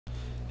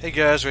Hey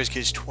guys,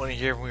 RaceCage20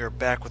 here, and we are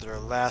back with our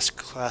last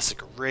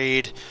classic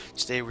raid.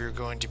 Today we are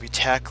going to be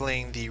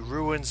tackling the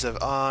ruins of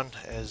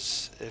Ahn'Qiraj,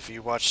 as if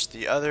you watched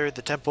the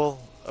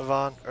Temple of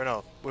Ahn'Qiraj, or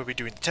no, we'll be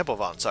doing the Temple of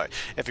Ahn'Qiraj, sorry.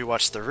 If you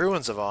watch the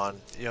ruins of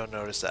Ahn'Qiraj, you'll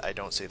notice that I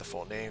don't say the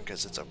full name,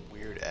 because it's a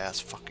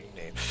weird-ass fucking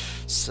name.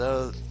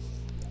 So,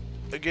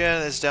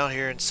 again, it's down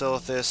here in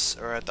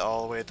Silithus, or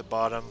all the way at the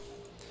bottom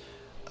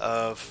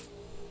of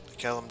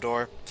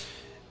Kalimdor,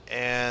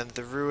 and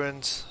the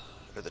ruins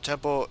or the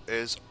temple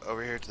is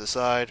over here to the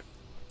side,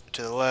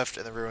 to the left,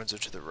 and the ruins are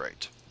to the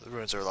right. The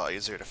ruins are a lot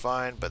easier to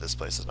find, but this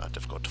place is not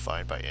difficult to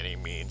find by any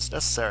means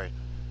necessary.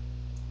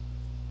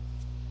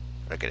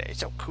 Look at it,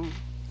 it's so cool.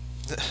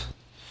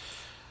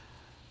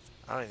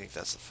 I don't even think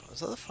that's the. Is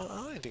that the final? I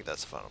don't even think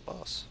that's the final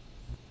boss.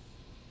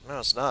 No,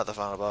 it's not the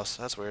final boss.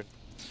 That's weird.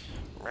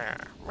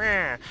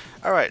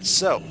 Alright,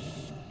 so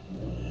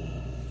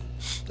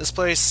this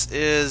place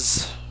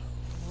is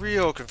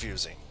real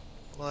confusing.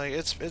 Like,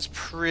 it's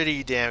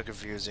pretty damn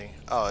confusing.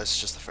 Oh, it's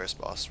just the first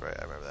boss, right?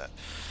 I remember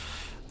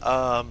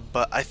that.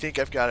 But I think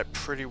I've got it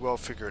pretty well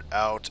figured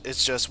out.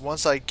 It's just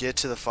once I get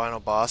to the final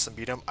boss and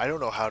beat him, I don't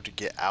know how to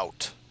get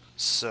out.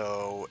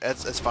 So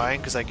it's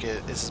fine because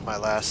this is my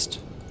last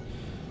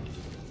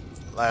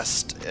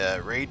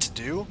raid to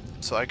do,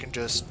 so I can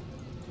just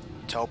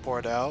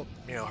teleport out,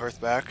 you know, hearth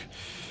back.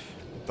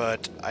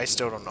 But I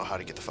still don't know how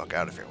to get the fuck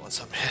out of here once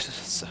I'm in.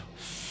 So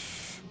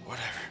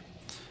whatever.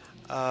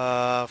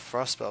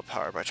 Frost spell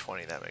powered by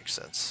 20, that makes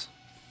sense.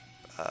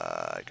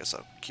 I guess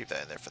I'll keep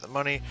that in there for the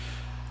money.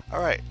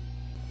 Alright,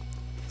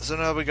 so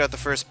now we got the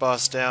first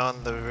boss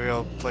down, the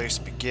real place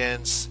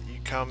begins. You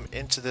come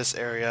into this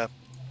area,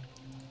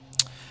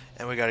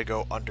 and we gotta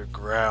go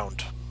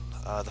underground.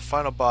 The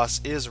final boss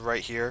is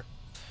right here,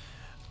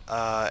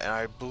 and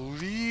I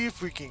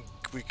believe we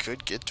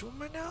could get to him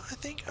right now, I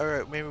think?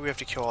 Alright, maybe we have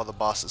to kill all the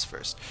bosses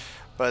first.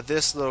 But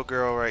this little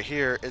girl right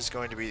here is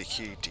going to be the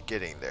key to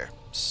getting there.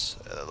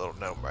 The little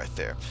gnome right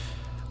there.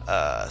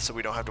 So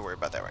we don't have to worry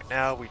about that right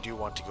now. We do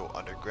want to go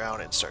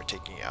underground and start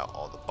taking out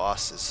all the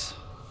bosses.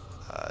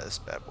 This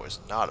bad boy's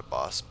not a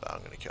boss, but I'm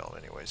going to kill him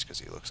anyways because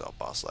he looks all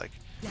boss-like.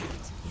 That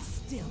is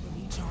still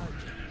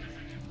recharging.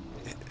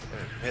 It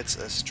emits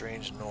a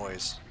strange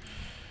noise.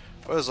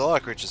 Well, there's a lot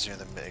of creatures here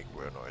that make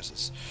weird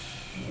noises.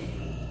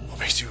 What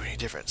makes you any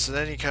different? So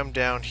then you come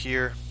down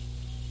here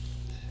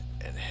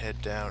and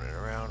head down and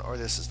around, or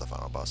this is the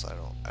final boss. I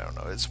don't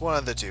know. It's one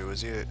of the two.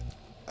 Is either,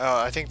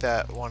 I think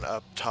that one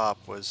up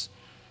top was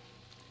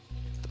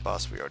the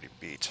boss we already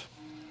beat.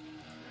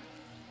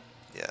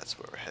 Yeah, that's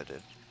where we're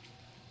headed.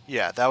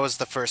 Yeah, that was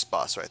the first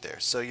boss right there.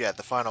 So yeah,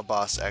 the final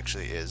boss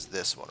actually is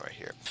this one right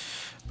here,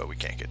 but we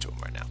can't get to him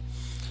right now.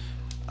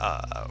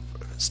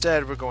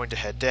 Instead, we're going to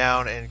head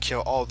down and kill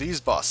all these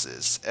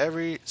bosses.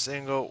 Every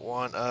single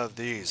one of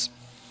these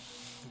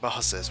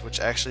bosses,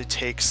 which actually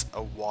takes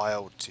a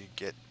while to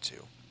get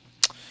to,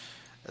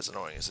 as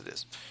annoying as it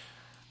is.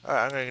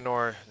 Alright, I'm going to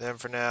ignore them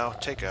for now,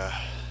 take about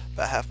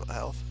half my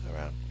health,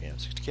 around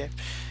 60k,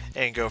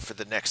 and go for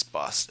the next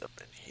boss up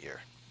in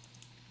here.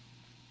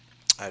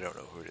 I don't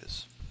know who it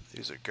is.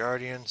 These are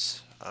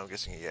guardians. I'm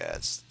guessing, yeah,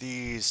 it's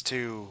these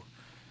two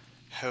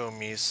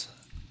homies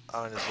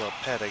on his little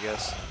pet, I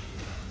guess.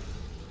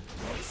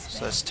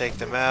 So let's take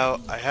them out.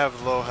 I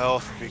have low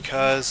health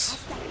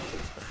because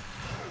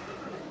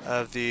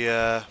of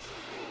the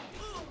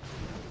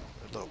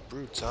little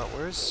brutes, huh?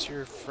 Where's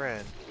your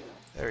friend?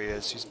 There he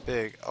is. He's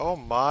big. Oh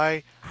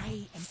my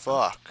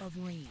fuck.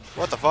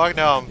 What the fuck?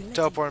 Now I'm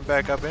teleporting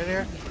back up in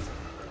here?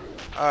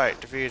 Alright,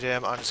 defeated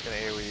him. I'm just gonna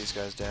AoE these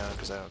guys down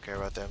because I don't care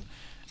about them.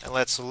 And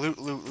let's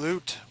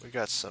loot. We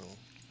got some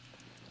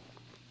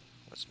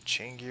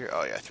chain gear.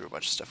 Oh yeah, I threw a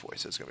bunch of stuff away,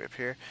 so it's gonna be up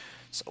here.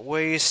 Some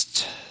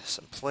waste,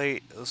 some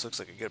plate. This looks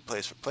like a good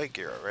place for plate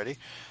gear already.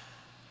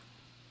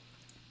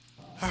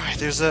 Alright,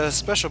 there's a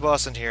special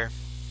boss in here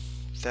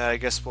that I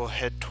guess we'll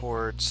head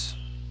towards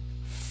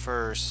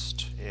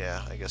first.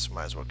 Yeah, I guess we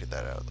might as well get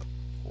that out of the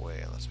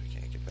way, unless we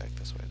can't get back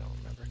this way. I don't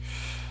remember.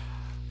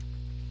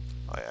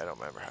 Oh yeah, I don't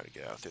remember how to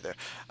get out through there.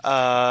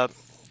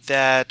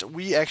 That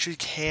we actually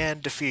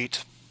can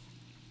defeat,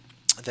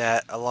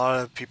 that a lot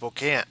of people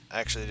can't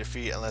actually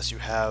defeat unless you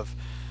have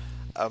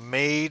a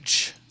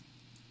mage,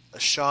 a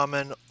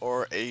shaman,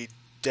 or a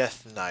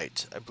death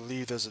knight. I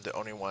believe those are the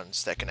only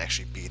ones that can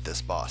actually beat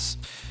this boss.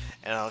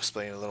 And I'll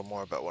explain a little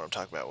more about what I'm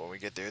talking about when we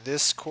get there.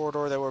 This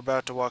corridor that we're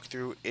about to walk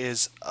through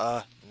is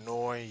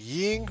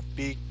annoying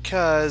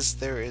because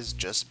there is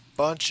just a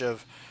bunch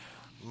of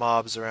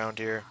mobs around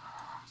here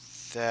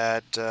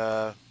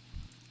that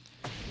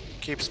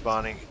keep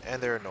spawning,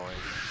 and they're annoying.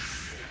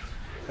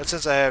 But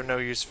since I have no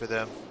use for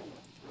them,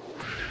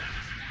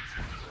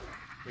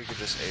 we can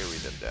just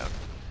AoE them down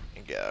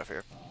and get out of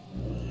here.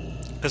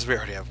 Because we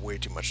already have way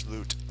too much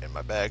loot in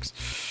my bags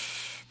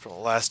from the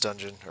last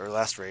dungeon, or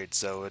last raid,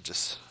 so we'll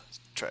just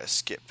try to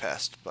skip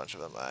past a bunch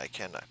of them. I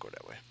cannot go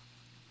that way.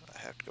 I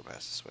have to go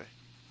past this way.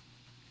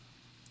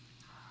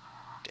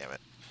 Damn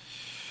it.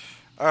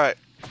 Alright,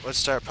 let's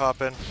start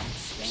popping.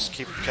 Just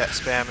keep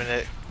spamming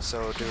it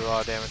so it'll do a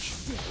lot of damage.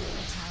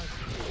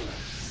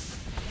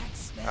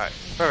 Alright,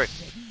 perfect.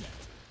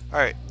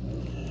 Alright,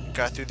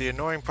 got through the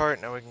annoying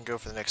part, now we can go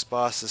for the next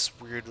boss, this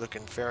weird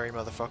looking fairy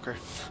motherfucker.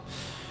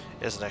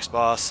 Is the next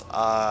boss.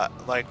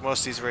 Like most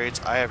of these raids,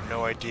 I have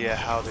no idea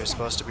how they're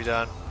supposed to be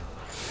done.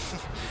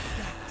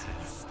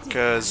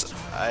 Because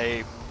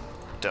I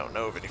don't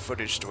know of any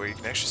footage to where you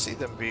can actually see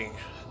them being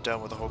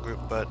done with the whole group,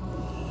 but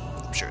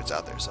I'm sure it's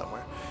out there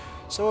somewhere.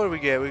 So what do we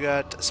get? We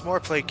got some more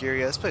plate gear.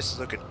 Yeah, this place is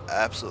looking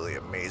absolutely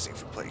amazing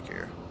for plate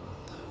gear.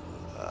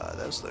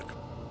 Those look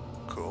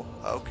cool.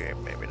 Okay,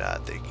 maybe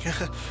not. They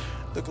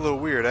look a little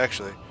weird,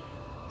 actually.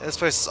 And this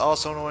place is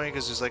also annoying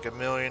because there's like a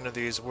million of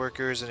these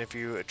workers, and if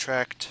you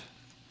attract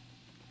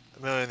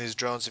a million of these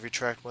drones, if you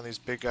attract one of these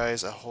big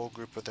guys, a whole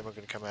group of them are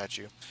going to come at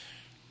you.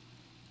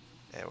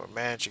 And we're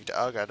managing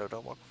to... Oh god, no,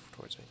 don't walk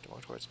towards me. Don't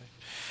walk towards me.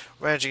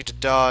 We're managing to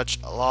dodge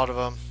a lot of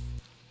them,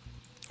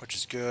 which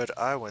is good.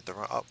 I went the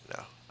wrong... Oh,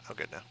 no. I'm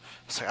good now.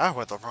 It's like, I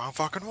went the wrong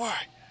fucking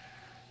way.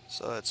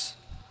 So let's...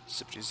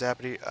 Zippity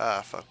zappity.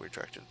 Ah, fuck, we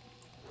attracted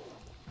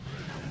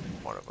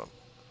one of them.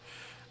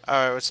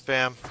 Alright, let's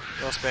spam.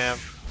 We'll spam.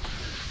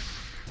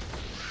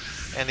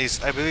 And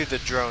these... I believe the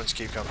drones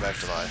keep coming back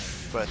to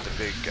life, but the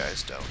big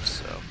guys don't,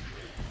 so...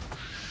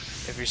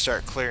 If you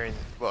start clearing...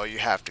 Well, you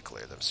have to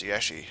clear them, so you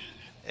actually...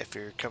 If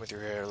you're coming through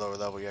here at a lower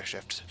level, you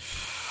actually have to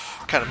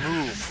kind of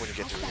move when you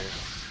get through here.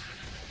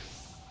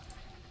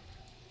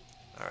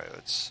 Alright,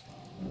 let's...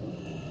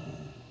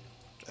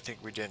 I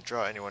think we didn't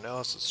draw anyone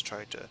else. Let's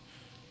try to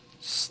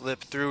slip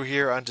through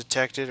here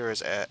undetected, or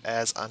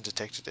as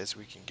undetected as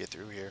we can get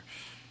through here.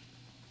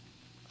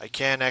 I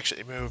can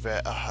actually move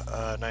at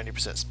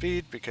 90%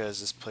 speed because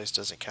this place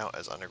doesn't count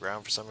as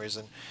underground for some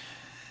reason.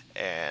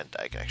 And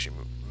I can actually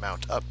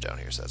mount up down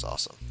here, so that's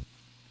awesome.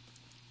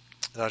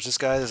 Dodge this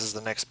guy. This is the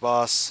next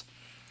boss.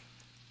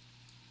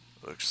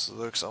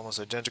 Looks almost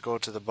identical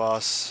to the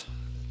boss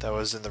that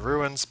was in the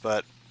ruins,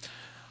 but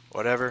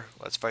whatever.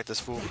 Let's fight this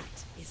fool.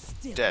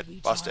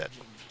 Dead. Boss dead.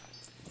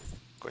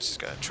 Of course, he's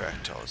got to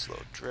attract all his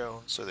little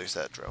drone, so there's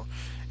that drone.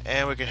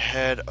 And we can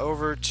head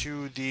over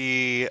to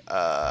the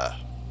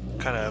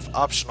kind of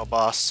optional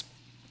boss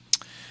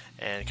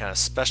and kind of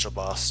special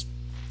boss.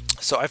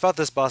 So I fought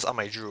this boss on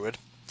my druid,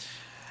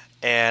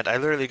 and I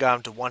literally got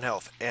him to 1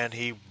 health, and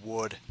he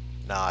would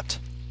not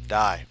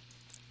die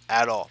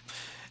at all.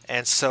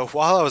 And so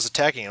while I was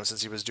attacking him,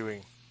 since he was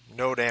doing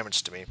no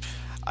damage to me,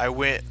 I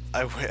went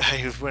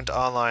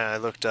online and I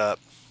looked up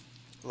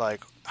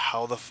like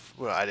how the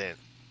well, I didn't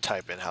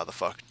type in how the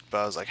fuck,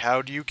 but I was like,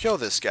 how do you kill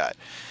this guy?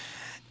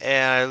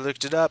 And I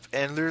looked it up,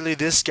 and literally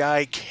this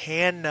guy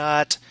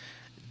cannot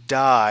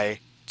die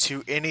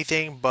to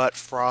anything but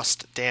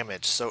frost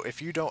damage. So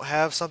if you don't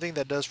have something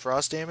that does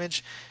frost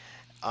damage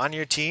on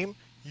your team,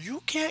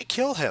 you can't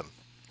kill him.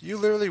 You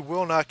literally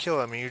will not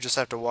kill him, and you just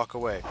have to walk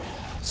away.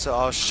 So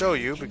I'll show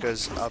you,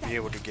 because I'll be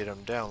able to get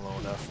him down low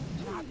enough.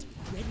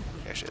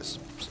 Actually, has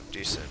some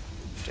decent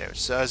damage.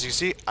 So as you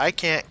see, I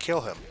can't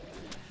kill him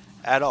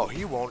at all.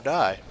 He won't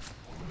die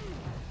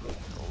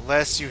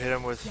unless you hit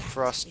him with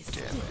frost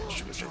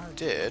damage, which I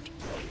did.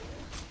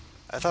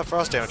 I thought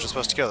frost damage was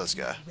supposed to kill this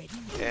guy,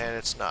 and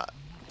it's not.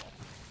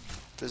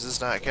 Does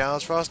this not count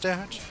as frost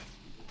damage?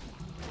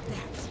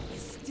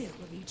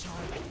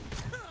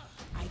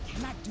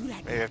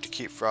 Maybe you have to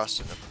keep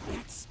frosting him.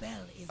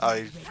 Oh,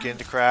 you begin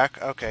to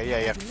crack? Okay, yeah,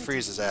 you have to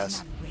freeze his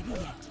ass.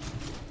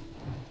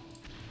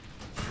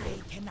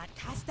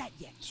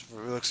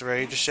 Looks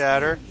ready to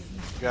shatter.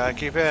 You gotta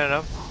keep hitting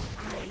him.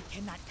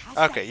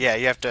 Okay, yeah,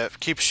 you have to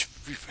keep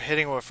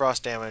hitting him with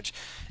frost damage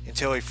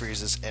until he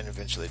freezes and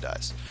eventually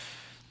dies.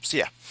 So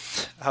yeah,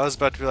 I was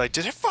about to be like,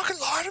 did it fucking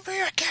lie to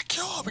me? I can't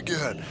kill him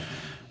again.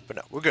 But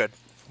no, we're good.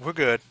 We're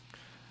good.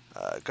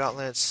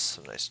 Gauntlets,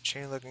 some nice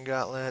chain-looking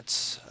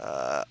gauntlets.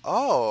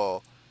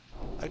 Oh,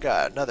 I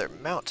got another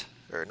mount,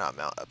 or not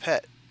mount, a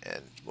pet,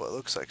 and what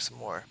looks like some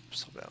more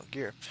soulbound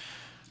gear.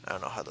 I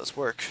don't know how those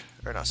work,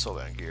 or not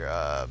soulbound gear.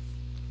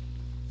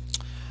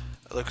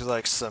 It looks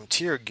like some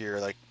tier gear,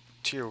 like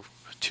tier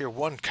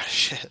 1 kind of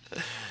shit.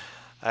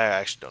 I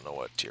actually don't know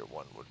what tier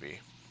 1 would be.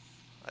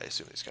 I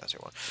assume these guys are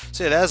 1.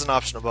 So yeah, that is an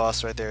optional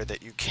boss right there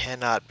that you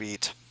cannot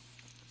beat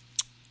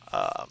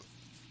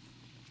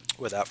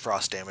without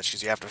frost damage,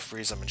 because you have to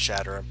freeze him and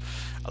shatter him,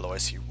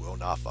 otherwise he will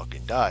not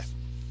fucking die.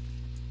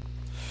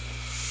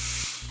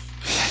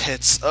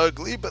 It's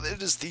ugly, but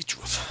it is the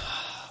truth.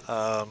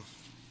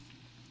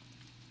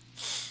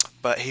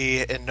 But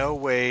he in no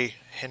way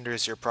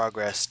hinders your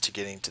progress to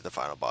getting to the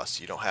final boss.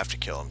 You don't have to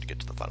kill him to get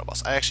to the final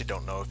boss. I actually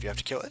don't know if you have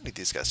to kill any of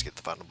these guys to get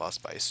to the final boss,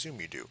 but I assume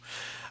you do.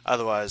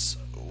 Otherwise,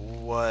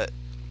 what's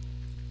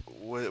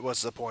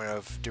the point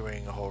of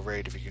doing a whole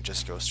raid if you can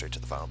just go straight to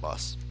the final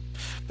boss?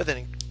 But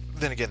then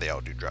again, they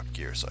all do drop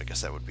gear, so I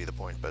guess that would be the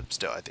point. But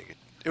still, I think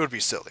it would be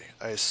silly.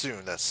 I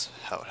assume that's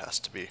how it has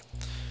to be.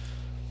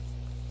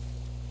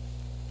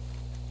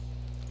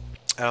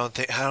 I don't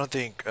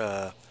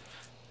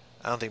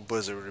think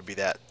Blizzard would be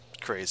that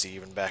crazy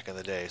even back in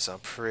the day. So I'm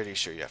pretty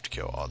sure you have to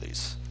kill all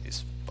these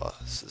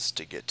bosses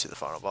to get to the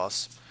final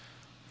boss.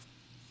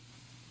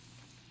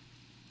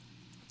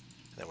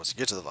 And then once you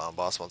get to the final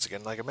boss, once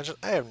again, like I mentioned,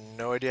 I have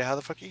no idea how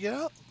the fuck you get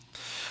out.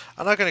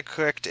 I'm not going to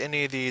collect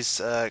any of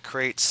these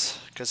crates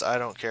because I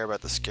don't care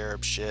about the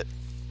scarab shit.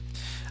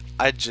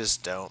 I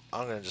just don't.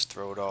 I'm going to just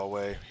throw it all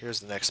away. Here's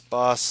the next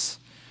boss.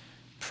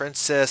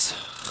 Princess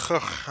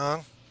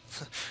Ahn'Qiraj,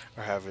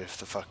 or however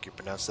the fuck you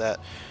pronounce that.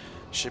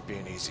 Should be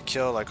an easy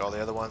kill like all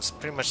the other ones.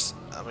 Pretty much,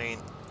 I mean,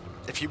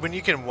 when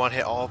you can one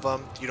hit all of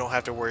them, you don't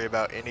have to worry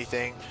about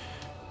anything.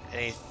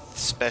 Any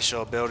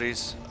special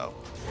abilities. Oh,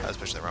 I was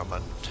pushing the wrong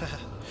button.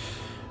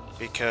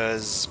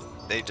 Because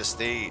they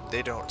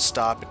don't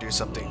stop and do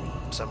some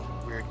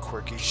weird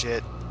quirky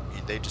shit.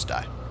 They just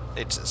die.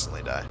 They just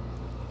instantly die.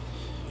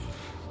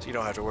 So you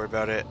don't have to worry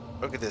about it.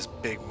 Look at this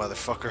big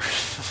motherfucker.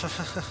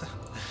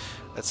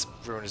 Let's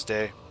ruin his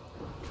day.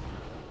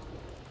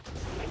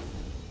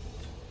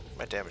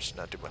 My damage did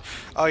not do much.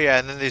 Oh yeah,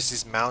 and then there's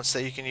these mounts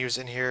that you can use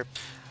in here.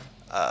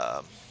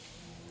 That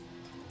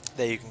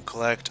you can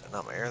collect.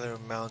 Not my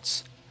heirloom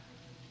mounts.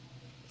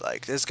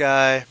 Like this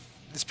guy.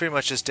 It's pretty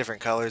much just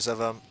different colors of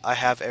them. I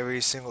have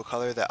every single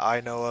color that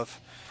I know of.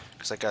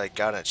 Because I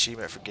got an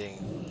achievement for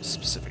getting a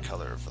specific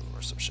color of them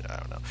or some shit. I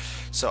don't know.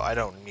 So I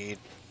don't need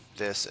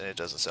this and it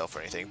doesn't sell for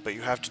anything. But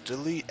you have to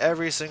delete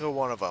every single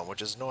one of them.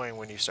 Which is annoying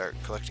when you start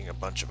collecting a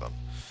bunch of them.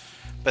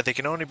 But they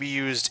can only be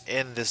used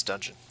in this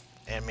dungeon.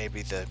 And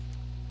maybe the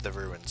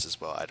ruins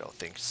as well. I don't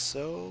think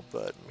so.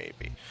 But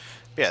maybe.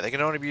 But yeah, they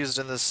can only be used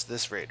in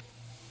this raid.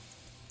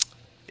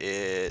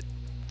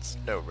 It's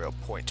no real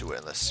point to it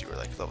unless you were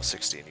like level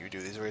 60 and you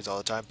do these raids all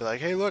the time. Be like,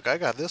 hey look, I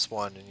got this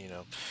one, and you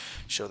know,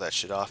 show that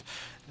shit off.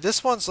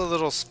 This one's a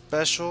little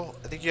special.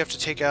 I think you have to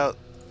take out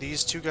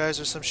these two guys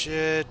or some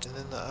shit, and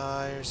then the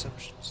eye or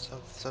something.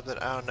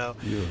 I don't know.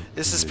 Yeah.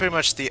 This is pretty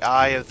much the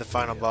eye of the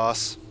final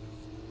boss.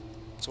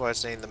 That's why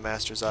it's named the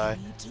Master's Eye.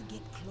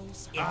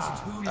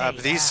 But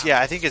these,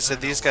 yeah, I think it's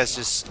that these guys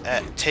just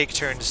take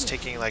turns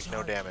taking like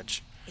no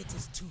damage.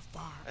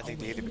 I think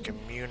they either become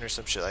immune or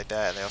some shit like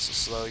that, and they also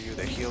slow you.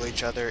 They heal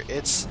each other.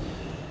 It's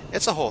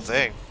a whole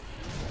thing.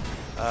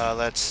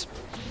 Let's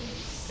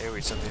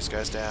read some of these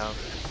guys down.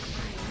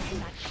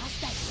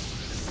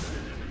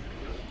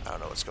 I don't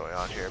know what's going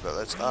on here, but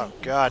let's. Oh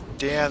god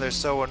damn, they're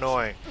so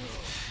annoying.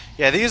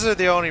 Yeah, these are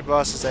the only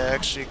bosses that are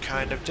actually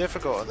kind of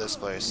difficult in this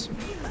place,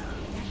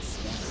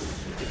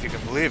 if you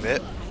can believe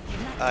it.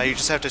 You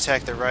just have to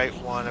attack the right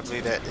one. I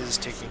believe that is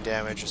taking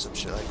damage or some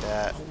shit like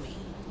that.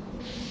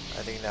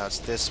 I think now it's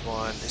this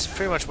one. It's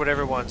pretty much what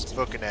everyone's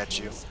booking at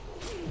you.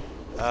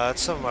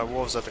 Let's summon my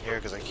wolves up in here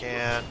because I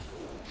can.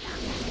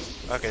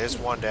 Okay, there's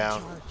one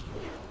down.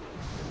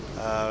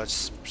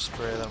 Let's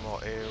spray them all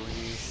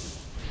AoE.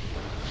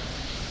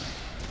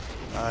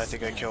 I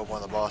think I killed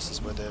one of the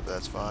bosses with it, but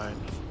that's fine.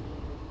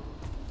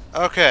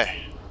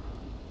 Okay.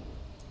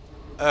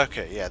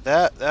 Okay, yeah,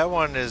 that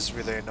one is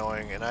really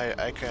annoying, and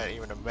I can't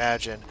even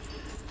imagine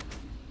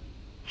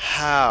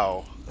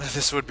how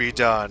this would be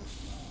done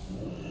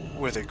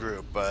with a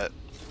group, but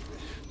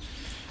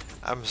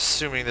I'm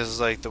assuming this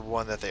is like the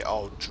one that they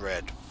all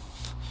dread.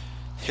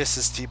 This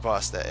is the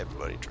boss that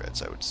everybody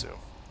dreads, I would assume.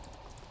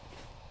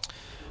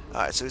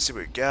 Alright, so let's see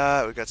what we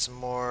got. We got some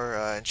more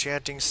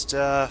enchanting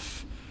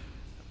stuff.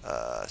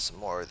 Some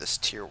more of this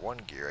tier 1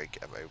 gear,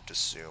 I would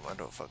assume. I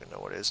don't fucking know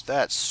what it is.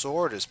 That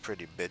sword is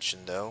pretty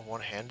bitchin' though.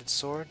 One-handed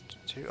sword?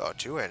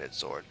 Two-handed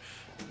sword.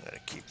 I'm gonna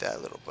keep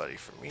that little buddy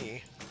for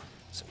me.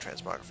 Some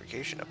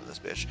transmogrification up in this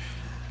bitch.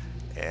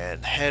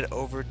 And head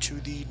over to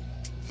the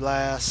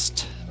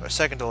last, or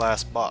second to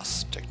last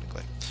boss,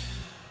 technically.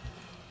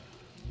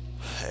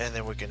 And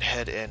then we can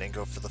head in and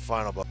go for the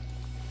final boss.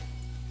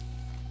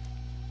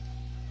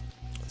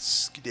 Let's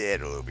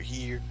skedaddle over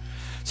here.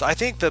 So I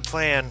think the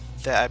plan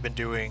that I've been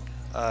doing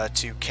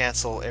to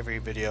cancel every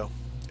video,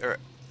 or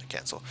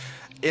cancel,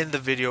 in the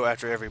video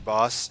after every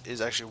boss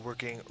is actually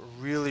working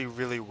really,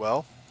 really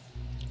well.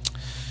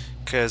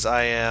 Because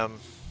I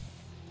am,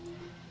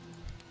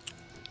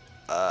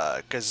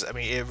 I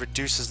mean, it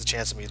reduces the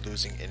chance of me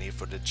losing any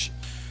footage.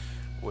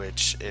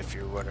 Which, if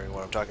you're wondering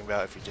what I'm talking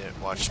about, if you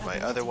didn't watch my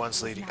other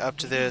ones leading up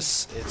to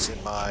this, it's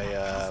in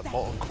my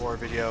Molten Core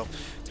video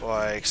where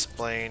I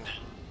explain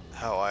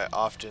how I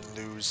often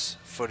lose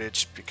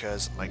footage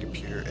because my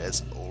computer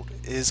is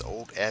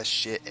old as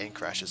shit and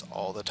crashes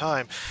all the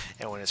time.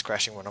 And when it's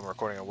crashing when I'm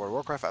recording on World of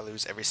Warcraft, I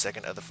lose every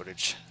second of the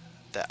footage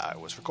that I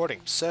was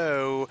recording.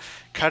 So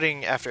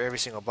cutting after every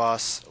single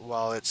boss,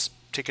 while it's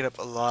taking up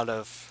a lot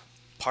of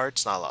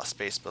parts, not a lot of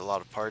space, but a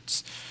lot of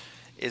parts,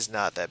 is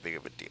not that big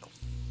of a deal.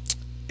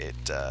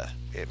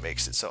 It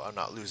makes it so I'm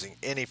not losing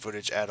any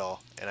footage at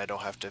all, and I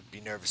don't have to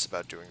be nervous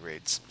about doing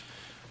raids.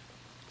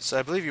 So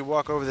I believe you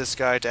walk over this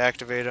guy to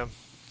activate him.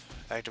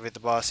 Activate the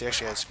boss. He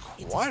actually has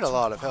quite a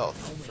lot of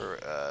health for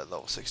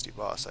level 60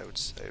 boss, I would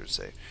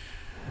say.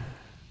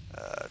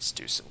 Let's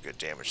do some good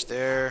damage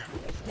there.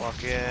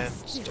 Walk in,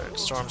 start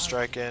storm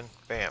striking.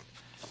 Bam.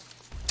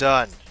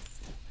 Done.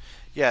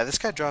 Yeah, this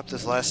guy dropped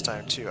this last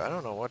time too. I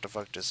don't know what the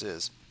fuck this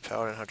is.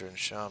 Paladin, Hunter, and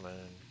Shaman,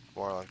 and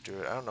Warlock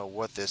Druid. I don't know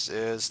what this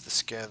is. The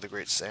skin of the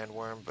Great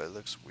Sandworm, but it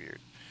looks weird.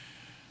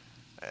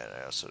 And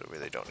I also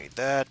really don't need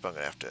that, but I'm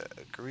going to have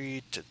to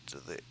agree to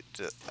delete.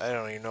 I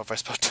don't even know if I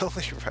spelled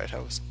delete right. I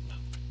was.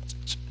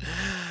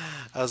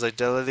 I was like,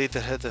 delete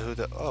the who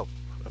the. Oh,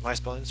 am I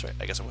spelling this right?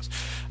 I guess I was.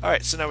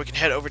 Alright, so now we can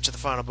head over to the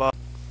final boss.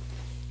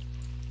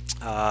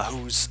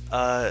 Who's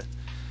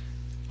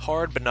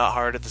hard but not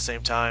hard at the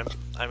same time.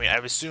 I mean, I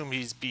would assume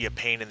he'd be a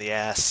pain in the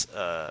ass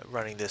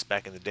running this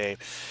back in the day,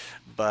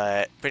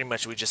 but pretty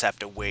much we just have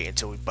to wait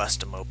until we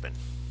bust him open.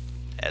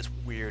 As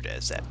weird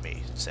as that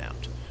may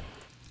sound.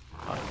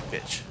 Oh, you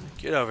bitch.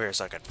 Get over here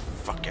so I can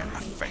fuck you in my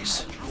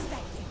face.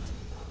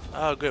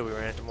 Oh, good, we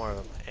ran into more of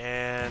them.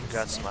 And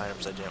got some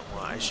items I didn't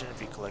want. I shouldn't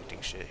be collecting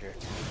shit here.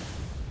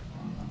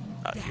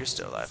 Oh, you're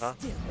still alive, huh?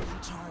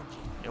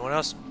 Anyone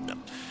else? No.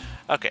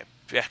 Okay,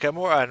 yeah, got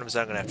more items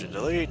I'm gonna have to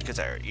delete because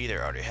I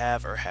either already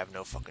have or have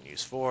no fucking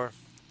use for.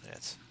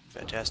 That's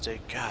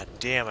fantastic. God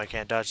damn, I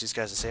can't dodge these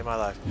guys to save my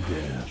life.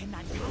 Yeah.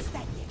 Cannot pass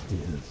that yet.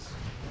 Yes.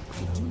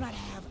 I do not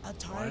have a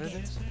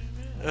target.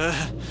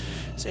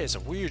 Saying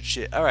some weird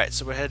shit. Alright,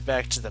 so we head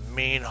back to the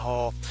main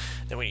hall.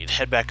 Then we need to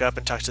head back up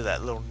and talk to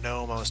that little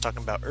gnome I was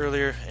talking about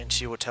earlier, and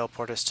she will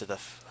teleport us to the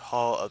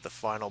hall of the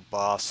final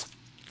boss.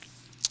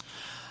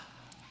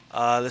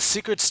 The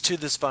secrets to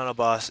this final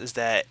boss is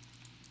that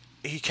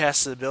he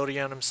casts the ability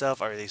on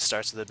himself, or he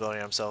starts the ability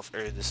on himself,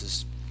 or this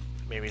is,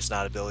 maybe it's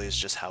not ability, it's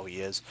just how he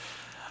is.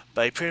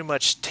 But he pretty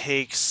much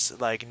takes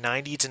like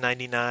 90 to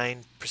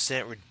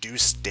 99%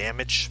 reduced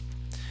damage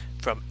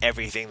from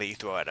everything that you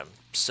throw at him.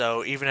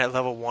 So even at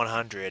level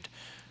 100,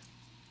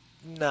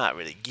 not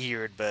really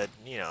geared, but,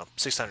 you know,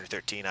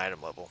 613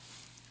 item level.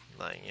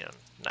 Like, you know,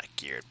 not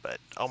geared, but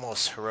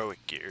almost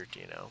heroic geared,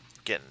 you know,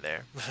 getting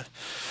there.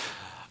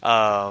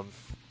 I'm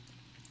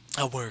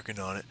working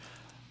on it.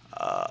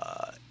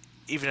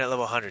 Even at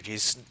level 100,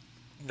 he's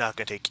not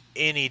going to take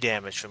any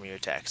damage from your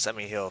attacks. I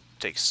mean, he'll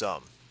take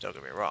some, don't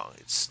get me wrong.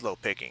 It's low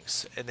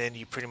pickings. And then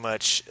you pretty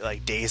much,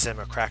 like, daze him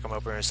or crack him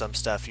open or some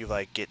stuff. You,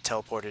 like, get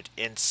teleported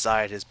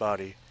inside his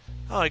body.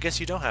 Oh, I guess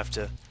you don't have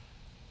to.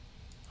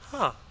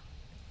 Huh.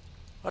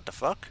 What the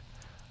fuck?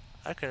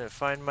 I couldn't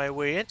find my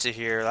way into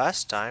here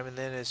last time, and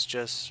then it's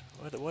just...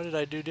 What did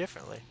I do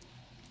differently?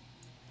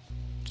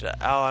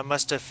 Oh, I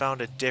must have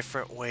found a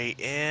different way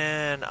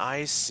in.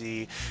 I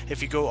see.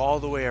 If you go all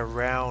the way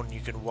around, you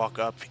can walk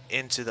up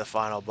into the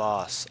final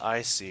boss.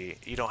 I see.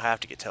 You don't have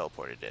to get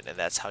teleported in, and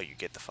that's how you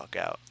get the fuck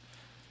out.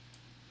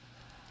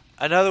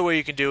 Another way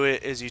you can do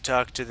it is you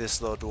talk to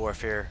this little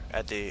dwarf here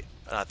at the...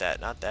 Not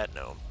that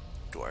gnome.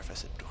 Dwarf, I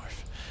said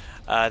dwarf.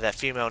 That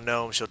female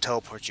gnome, she'll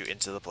teleport you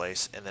into the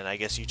place, and then I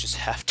guess you just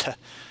have to...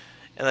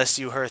 Unless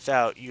you hearth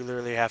out, you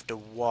literally have to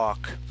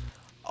walk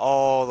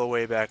all the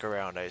way back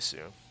around, I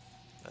assume.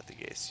 Not the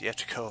case. You have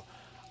to go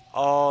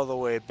all the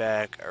way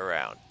back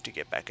around to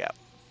get back out.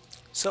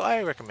 So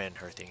I recommend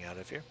hearthing out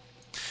of here.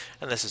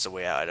 Unless there's a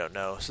way out, I don't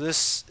know. So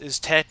this is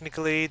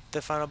technically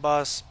the final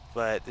boss,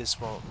 but this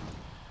won't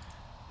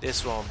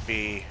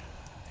be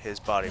his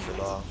body for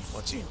long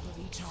once you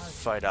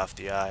fight off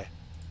the eye.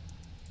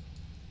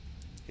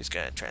 He's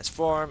gonna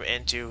transform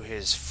into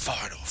his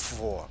final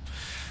form.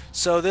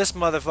 So this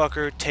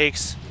motherfucker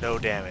takes no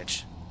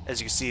damage. As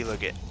you can see,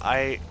 look at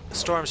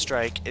Storm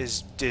Strike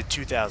did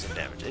 2,000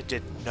 damage. It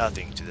did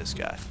nothing to this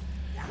guy.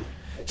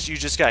 So you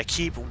just gotta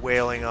keep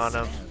wailing on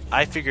him.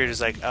 I figured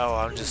it's like, oh,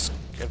 I'm just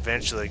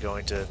eventually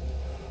going to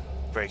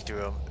break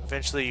through him.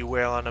 Eventually you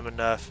wail on him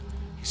enough,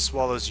 he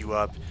swallows you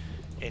up,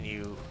 and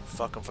you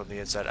fuck him from the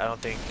inside. I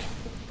don't think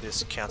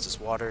this counts as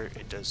water.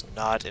 It does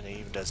not, and it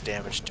even does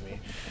damage to me.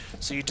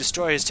 So you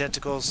destroy his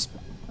tentacles,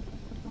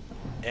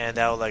 and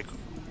that will like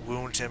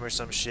wound him or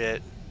some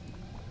shit.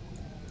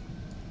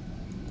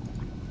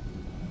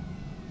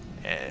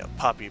 And it'll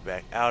pop you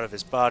back out of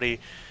his body,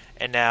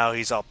 and now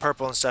he's all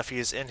purple and stuff. He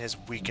is in his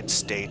weakened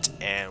state,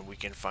 and we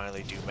can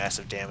finally do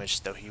massive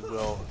damage, though he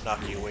will knock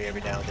you away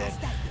every now and then,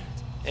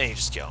 and you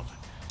just kill him.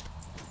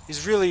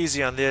 He's really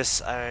easy on this.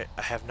 I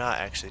have not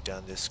actually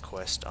done this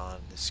quest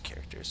on this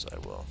character, so I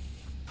will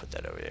put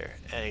that over there.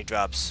 And he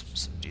drops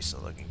some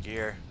decent looking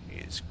gear. He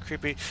is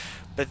creepy,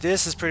 but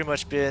this has pretty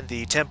much been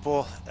the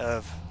temple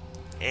of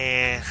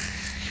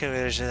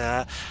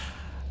Ahn'Qiraj,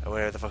 or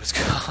whatever the fuck it's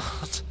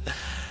called.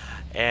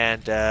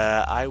 And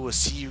I will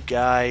see you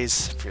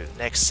guys for the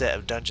next set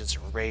of dungeons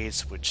and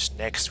raids, which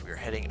next we are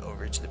heading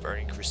over to the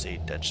Burning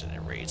Crusade dungeon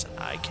and raids, and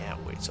I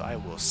can't wait. So I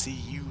will see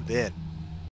you then.